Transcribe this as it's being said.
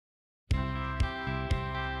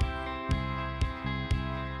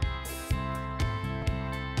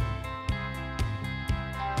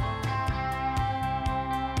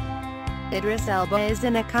Idris Elba is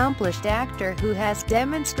an accomplished actor who has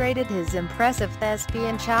demonstrated his impressive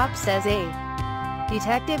thespian chops as a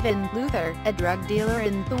detective in Luther, a drug dealer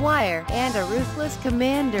in The Wire, and a ruthless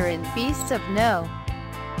commander in Beasts of No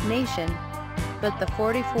Nation. But the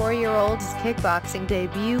 44-year-old's kickboxing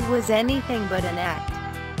debut was anything but an act,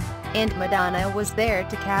 and Madonna was there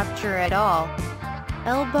to capture it all.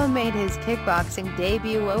 Elba made his kickboxing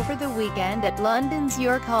debut over the weekend at London's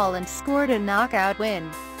York Hall and scored a knockout win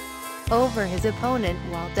over his opponent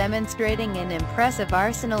while demonstrating an impressive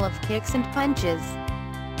arsenal of kicks and punches.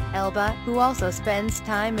 Elba, who also spends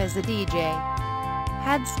time as a DJ,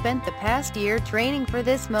 had spent the past year training for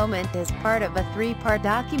this moment as part of a 3-part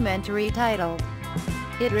documentary titled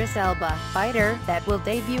Idris Elba, Fighter, that will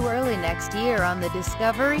debut early next year on the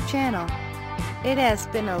Discovery Channel. It has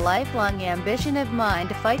been a lifelong ambition of mine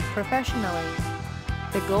to fight professionally,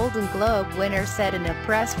 the Golden Globe winner said in a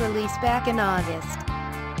press release back in August.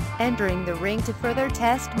 Entering the ring to further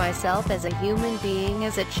test myself as a human being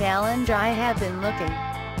is a challenge I have been looking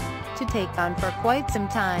to take on for quite some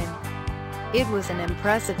time. It was an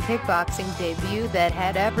impressive kickboxing debut that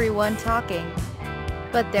had everyone talking.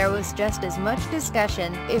 But there was just as much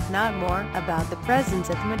discussion, if not more, about the presence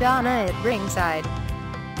of Madonna at ringside.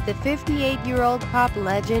 The 58-year-old pop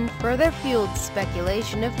legend further fueled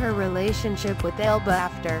speculation of her relationship with Elba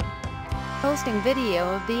after posting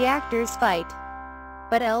video of the actor's fight.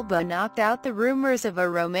 But Elba knocked out the rumors of a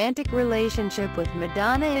romantic relationship with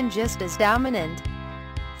Madonna in just as dominant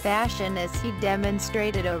fashion as he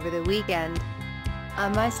demonstrated over the weekend.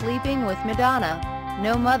 "Am I sleeping with Madonna?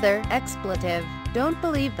 No mother, expletive. Don't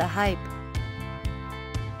believe the hype.